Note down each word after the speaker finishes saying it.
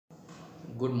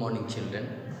Good morning children,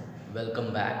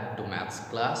 welcome back to maths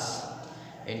class.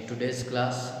 In today's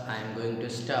class I am going to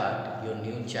start your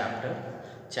new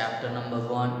chapter number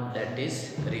 1, that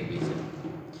is revision.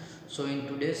 So in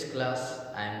today's class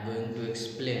I am going to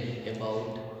explain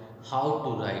about how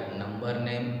to write number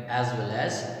name as well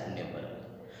as numeral.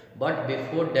 But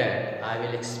before that I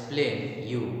will explain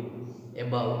you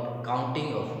about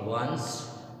counting of ones,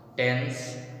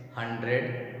 tens,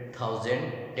 hundred,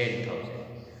 thousand, 10,000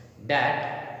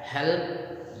 that help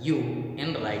you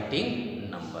in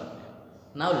writing number.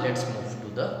 Now let's move to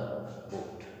the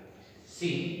board.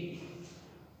 See,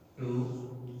 2,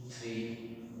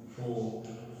 3, 4,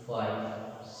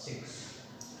 5, 6.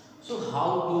 So how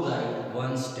to write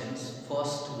ones, tens?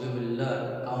 First we will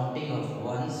learn counting of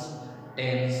ones,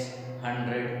 tens,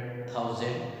 hundred,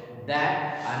 thousand.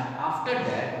 That, and after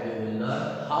that we will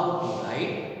learn how to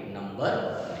write number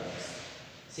names.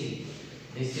 See,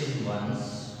 this is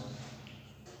ones.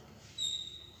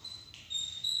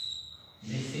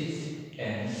 This is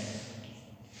tens,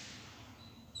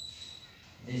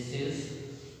 this is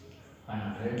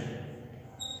hundred,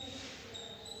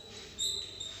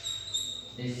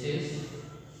 this is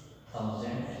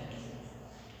thousand,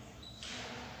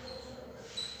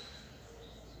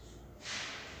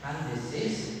 and this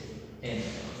is 10,000.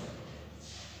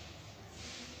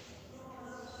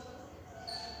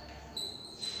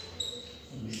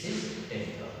 This is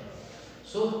 10,000.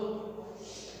 So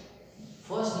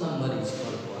first number is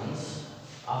called ones,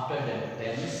 after that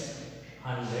tens,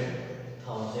 hundred,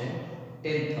 thousand,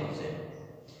 10,000.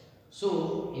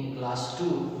 So in class 2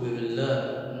 we will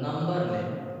learn number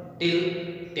name till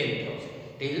 10,000,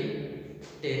 till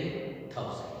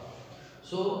 10,000.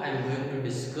 So I am going to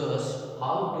discuss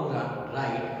how to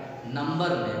write number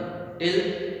name till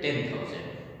 10,000.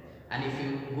 And if you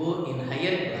go in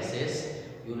higher classes,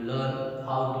 you learn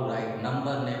how to write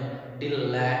number name till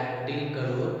lakh, till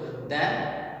crore.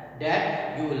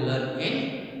 That you will learn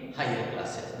in higher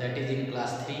classes, that is in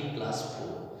class 3, class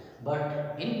 4.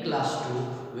 But in class 2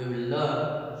 we will learn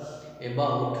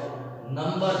about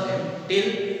number name till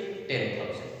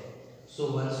 10,000.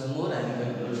 So once more I am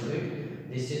going to repeat.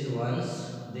 This is ones,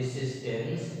 this is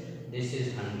tens, this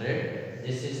is hundred,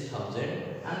 this is thousand,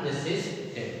 and this is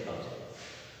 10,000.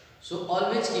 So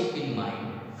always keep in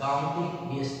mind,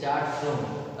 counting we start from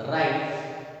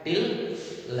right till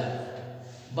left.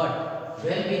 But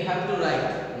when we have to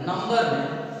write number name,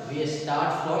 we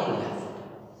start from left.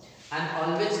 And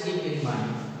always keep in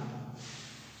mind,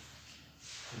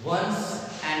 ones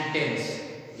and tens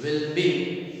will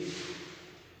be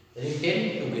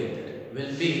written together.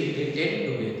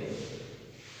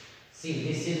 See,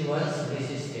 this is ones, this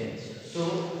is tens. So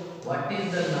what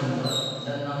is the number?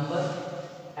 The number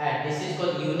at this is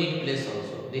called unit place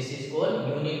also. This is called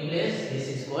unit place. This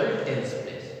is called tens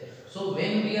place. So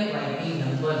when we are writing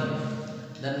number name,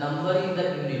 the number in the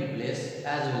unit place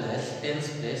as well as tens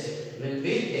place will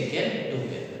be taken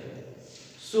together.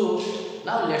 So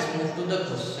now let's move to the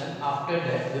question. After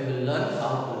that we will learn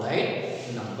how to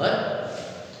write number.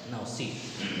 Now see.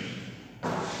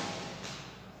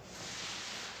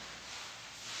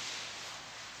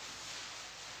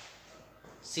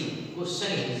 See,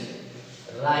 question is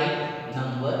write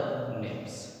number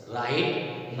names.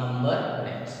 Write number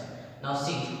names. Now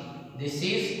see. This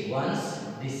is ones,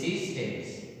 this is tens.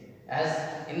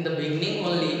 As in the beginning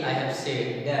only I have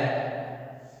said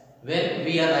that when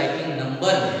we are writing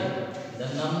number name, the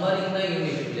number in the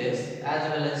unit place as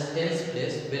well as tens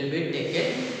place will be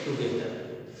taken together.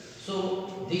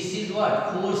 So this is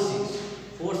what? 4, 6.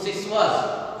 4, 6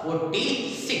 was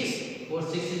 46. 4,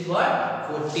 6 is what?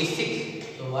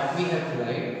 46. So what we have to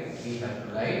write? We have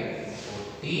to write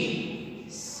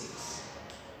 46.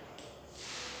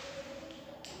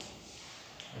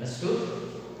 Understood?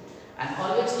 And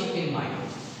always keep in mind,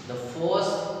 the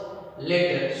first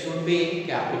letter should be in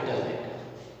capital letter.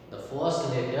 The first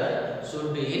letter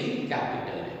should be in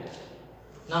capital letter.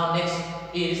 Now next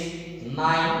is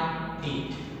 9,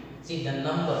 8. See, the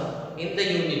number in the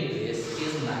unit place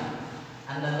is 9.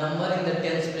 And the number in the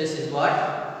tens place is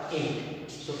what? 8.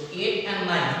 So 8 and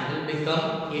 9 will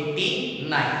become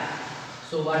 89.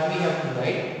 So what we have to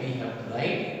write? We have to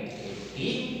write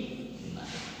 89.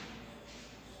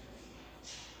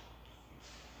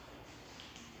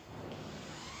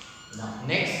 Now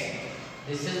next,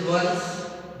 this is ones,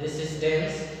 this is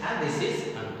tens, and this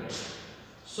is hundred.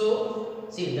 So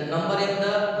see, the number in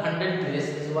the hundred place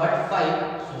is what?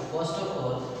 5. So first of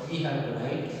all we have to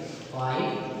write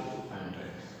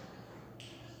 500.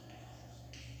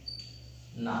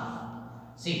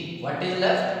 Now see, what is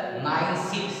left?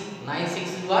 96.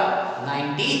 96 is what?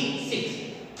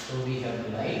 96. So we have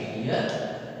to write here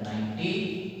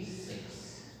 96.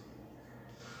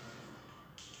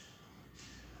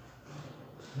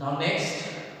 Now next,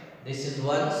 this is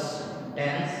ones,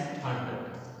 tens, hundred.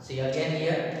 See again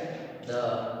here,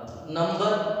 the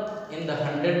number in the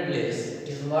hundred place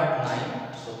is what? 9.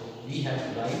 So we have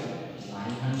to write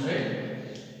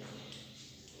 900.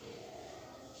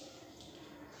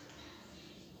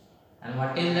 And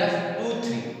what is left? 2,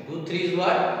 3. 2, 3 is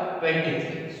what?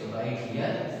 23. So write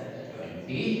here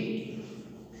 23.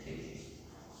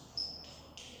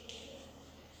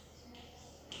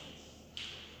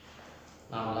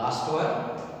 Now last one,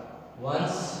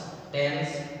 ones,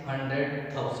 tens,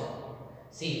 hundred, thousand.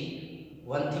 See,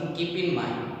 one thing keep in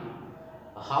mind,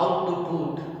 how to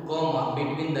put comma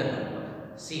between the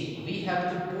number. See, we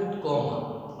have to put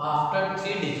comma after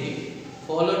 3 digit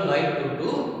followed by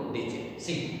 2 digit.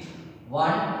 See,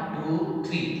 1, 2,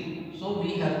 3. So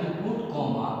we have to put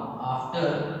comma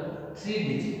after 3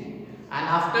 digit, and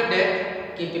after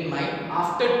that keep in mind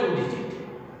after 2 digit.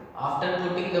 After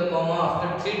putting the comma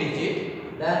after 3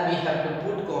 digit, then we have to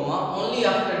put comma only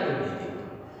after 2 digit.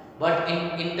 But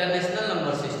in international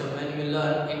number system, when you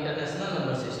learn international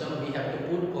number system, we have to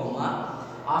put comma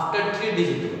after 3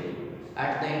 digit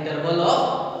at the interval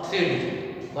of 3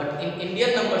 digit. But in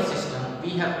Indian number system,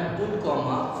 we have to put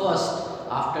comma first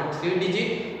after 3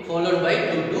 digit followed by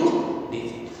 2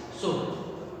 digit. So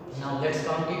now let's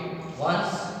count it. Ones,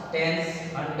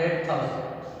 tens, hundred, thousand.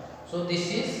 So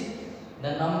this is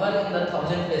the number in the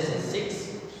thousand place is 6.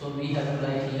 So we have to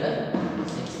write here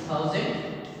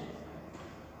 6,000.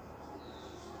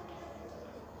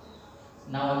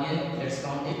 Now again let's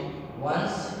count it.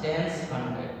 Ones, tens,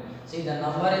 hundred. See, the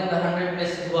number in the hundred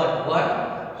place is what? 1.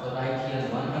 So write here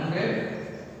 100.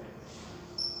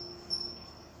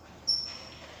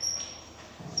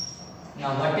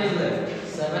 Now what is left?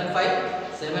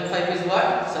 75. 75 is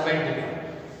what?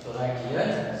 75. So write here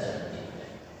 75.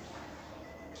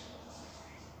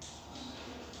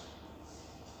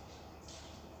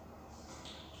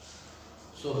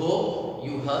 So hope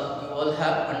you all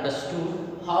have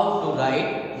understood how to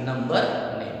write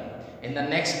number name. In the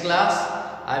next class,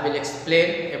 I will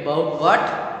explain about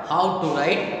how to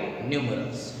write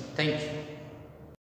numerals. Thank you.